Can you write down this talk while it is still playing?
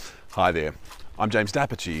Hi there, I'm James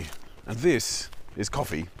Dapperchi, and this is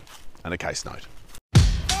Coffee and a Case Note.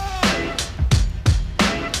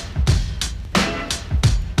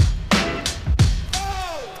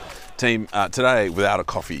 Team, today without a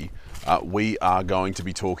coffee, we are going to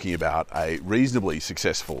be talking about a reasonably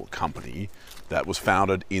successful company that was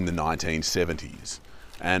founded in the 1970s.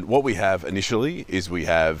 And what we have initially is we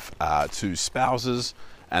have two spouses,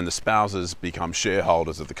 and the spouses become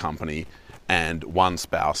shareholders of the company, and one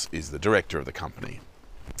spouse is the director of the company.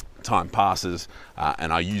 Time passes,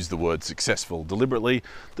 and I use the word successful deliberately.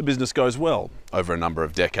 The business goes well over a number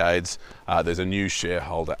of decades. There's a new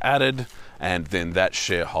shareholder added, and then that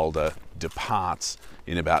shareholder departs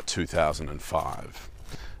in about 2005.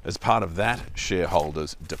 As part of that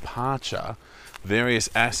shareholder's departure, various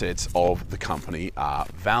assets of the company are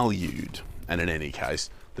valued, and in any case,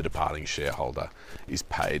 the departing shareholder is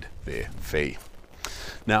paid their fee.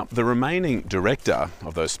 Now, the remaining director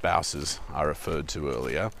of those spouses I referred to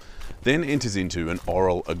earlier then enters into an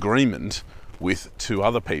oral agreement with two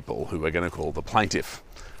other people who we're going to call the plaintiff,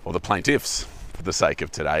 or the plaintiffs for the sake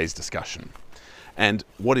of today's discussion. And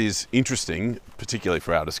what is interesting, particularly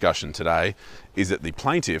for our discussion today, is that the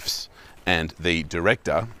plaintiffs and the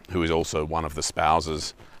director, who is also one of the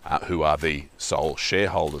spouses who are the sole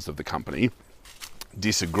shareholders of the company,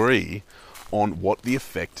 disagree on what the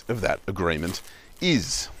effect of that agreement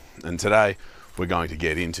is. And today we're going to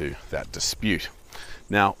get into that dispute.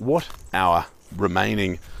 Now, what our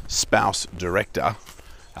remaining spouse director,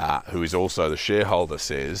 who is also the shareholder,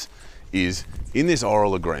 says is, in this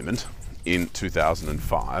oral agreement in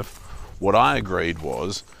 2005, what I agreed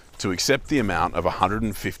was to accept the amount of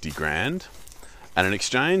 150 grand, and in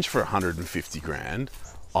exchange for 150 grand,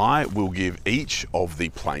 I will give each of the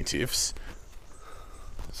plaintiffs,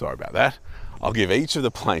 I'll give each of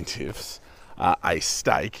the plaintiffs a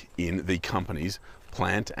stake in the company's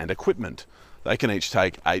plant and equipment. They can each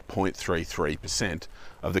take 8.33%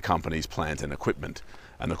 of the company's plant and equipment.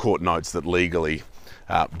 And the court notes that legally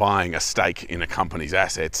buying a stake in a company's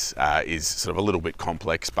assets is sort of a little bit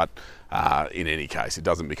complex, but in any case, it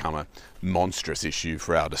doesn't become a monstrous issue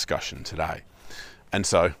for our discussion today. And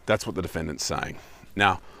so that's what the defendant's saying.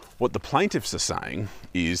 Now, what the plaintiffs are saying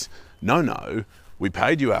is, no, we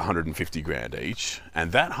paid you 150 grand each,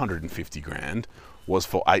 and that 150 grand was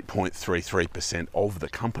for 8.33% of the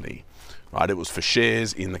company, right? It was for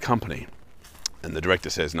shares in the company. And the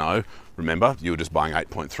director says, no, remember, you were just buying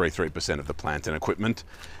 8.33% of the plant and equipment.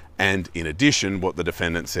 And in addition, what the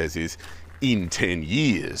defendant says is, in 10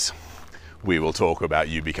 years, we will talk about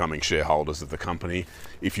you becoming shareholders of the company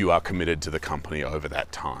if you are committed to the company over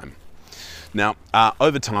that time. Now,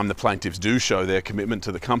 over time, the plaintiffs do show their commitment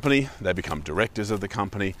to the company. They become directors of the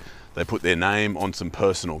company. They put their name on some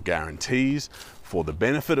personal guarantees for the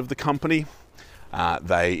benefit of the company.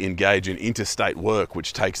 They engage in interstate work,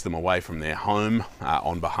 which takes them away from their home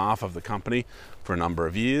on behalf of the company for a number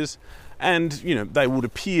of years. And, they would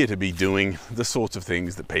appear to be doing the sorts of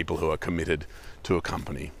things that people who are committed to a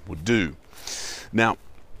company would do. Now,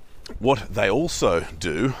 what they also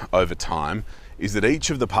do over time is that each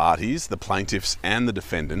of the parties, the plaintiffs and the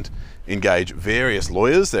defendant, engage various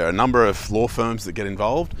lawyers. There are a number of law firms that get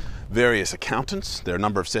involved, various accountants. There are a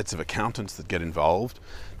number of sets of accountants that get involved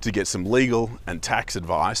to get some legal and tax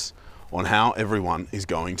advice on how everyone is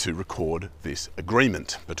going to record this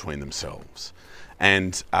agreement between themselves.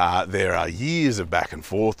 And there are years of back and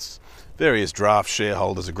forths, various draft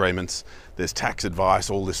shareholders agreements, there's tax advice,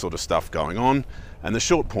 all this sort of stuff going on. And the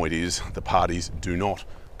short point is the parties do not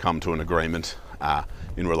come to an agreement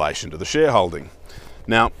in relation to the shareholding.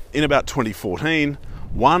 Now, in about 2014,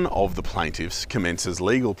 one of the plaintiffs commences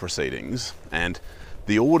legal proceedings, and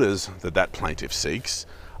the orders that plaintiff seeks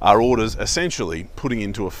are orders essentially putting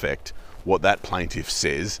into effect what that plaintiff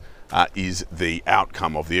says is the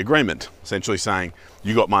outcome of the agreement. Essentially saying,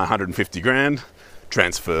 you got my 150 grand,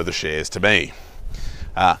 transfer the shares to me.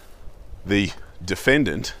 The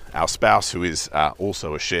defendant, our spouse, who is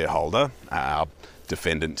also a shareholder, our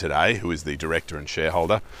defendant today, who is the director and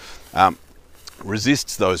shareholder,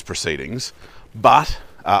 resists those proceedings, but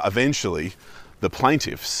eventually the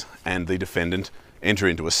plaintiffs and the defendant enter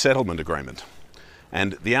into a settlement agreement.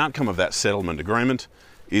 And the outcome of that settlement agreement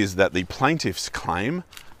is that the plaintiff's claim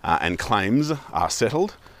and claims are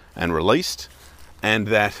settled and released, and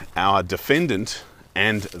that our defendant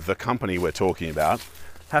and the company we're talking about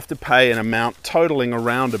have to pay an amount totaling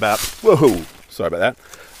around about,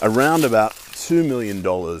 around about $2 million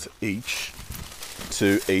each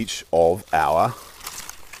to each of our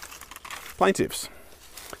plaintiffs.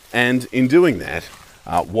 And in doing that,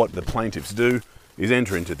 what the plaintiffs do is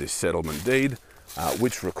enter into this settlement deed,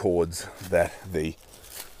 which records that the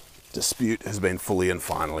dispute has been fully and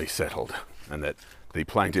finally settled, and that the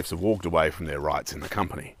plaintiffs have walked away from their rights in the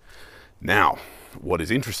company. Now, what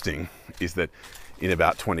is interesting is that in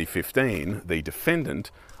about 2015, the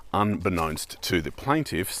defendant, unbeknownst to the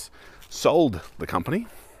plaintiffs, sold the company,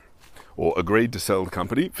 or agreed to sell the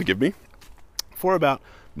company, forgive me, for about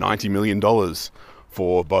 $90 million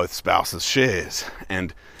for both spouses' shares,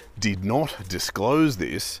 and did not disclose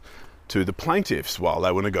this to the plaintiffs while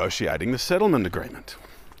they were negotiating the settlement agreement.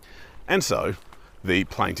 And so the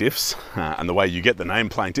plaintiffs, and the way you get the name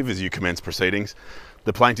plaintiff is you commence proceedings,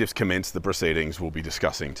 the plaintiffs commence the proceedings we'll be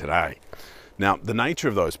discussing today. Now, the nature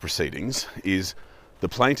of those proceedings is the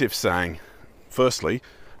plaintiff saying, firstly,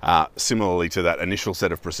 similarly to that initial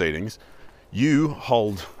set of proceedings, you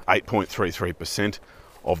hold 8.33%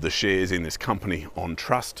 of the shares in this company on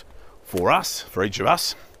trust for us, for each of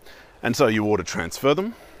us, and so you ought to transfer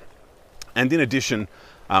them. And in addition,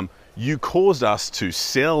 you caused us to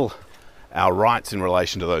sell our rights in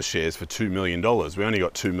relation to those shares for $2 million. We only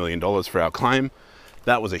got $2 million for our claim.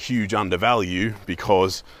 That was a huge undervalue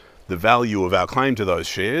because the value of our claim to those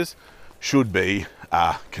shares should be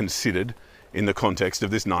considered in the context of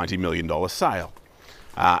this $90 million sale.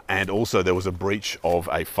 And also there was a breach of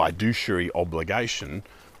a fiduciary obligation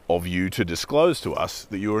of you to disclose to us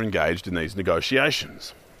that you were engaged in these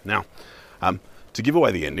negotiations. Now, to give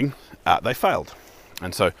away the ending, they failed.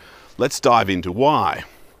 And so let's dive into why.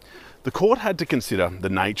 The court had to consider the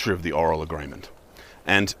nature of the oral agreement.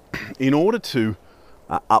 And in order to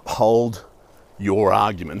uphold your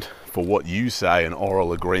argument for what you say an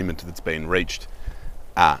oral agreement that's been reached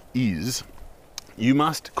is, you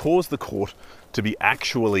must cause the court to be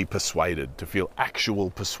actually persuaded, to feel actual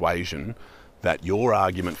persuasion that your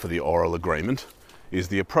argument for the oral agreement is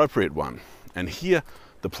the appropriate one. And here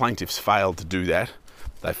the plaintiffs failed to do that.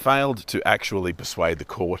 They failed to actually persuade the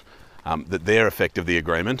court that their effect of the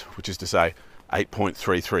agreement, which is to say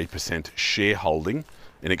 8.33% shareholding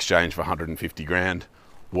in exchange for 150 grand,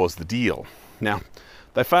 was the deal. Now,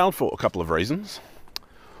 they failed for a couple of reasons.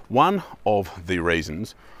 One of the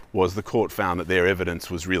reasons was the court found that their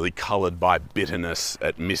evidence was really coloured by bitterness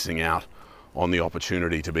at missing out on the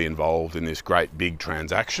opportunity to be involved in this great big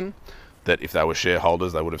transaction that if they were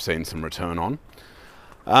shareholders they would have seen some return on.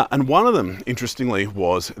 And one of them, interestingly,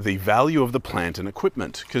 was the value of the plant and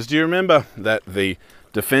equipment. Because do you remember that the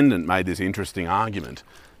defendant made this interesting argument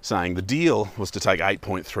saying the deal was to take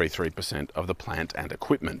 8.33% of the plant and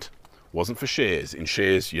equipment. Wasn't for shares. In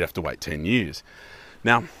shares you'd have to wait 10 years.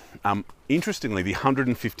 Now, interestingly, the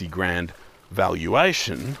 150 grand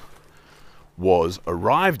valuation was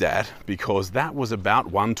arrived at because that was about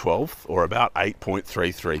 1/12 or about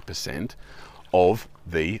 8.33% of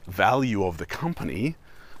the value of the company,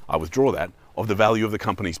 I withdraw that, of the value of the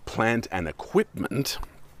company's plant and equipment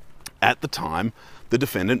at the time the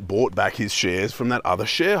defendant bought back his shares from that other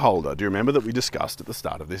shareholder. Do you remember that we discussed at the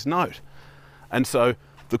start of this note? And so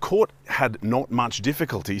the court had not much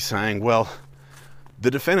difficulty saying, well, the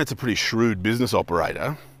defendant's a pretty shrewd business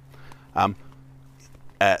operator.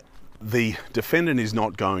 The defendant is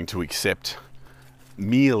not going to accept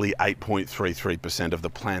merely 8.33% of the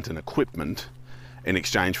plant and equipment in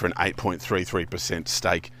exchange for an 8.33%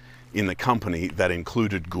 stake in the company that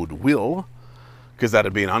included goodwill, because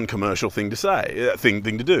that'd be an uncommercial thing to say, thing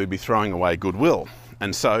to do, it'd be throwing away goodwill.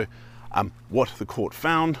 And so what the court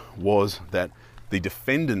found was that the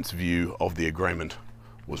defendant's view of the agreement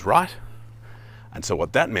was right. And so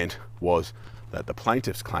what that meant was that the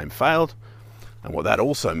plaintiff's claim failed, and what that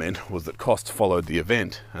also meant was that costs followed the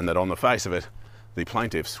event, and that on the face of it, the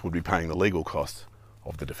plaintiffs would be paying the legal costs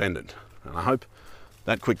of the defendant. And I hope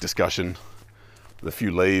that quick discussion, with a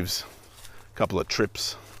few leaves, a couple of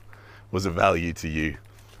trips, was of value to you,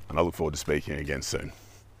 and I look forward to speaking again soon.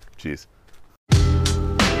 Cheers.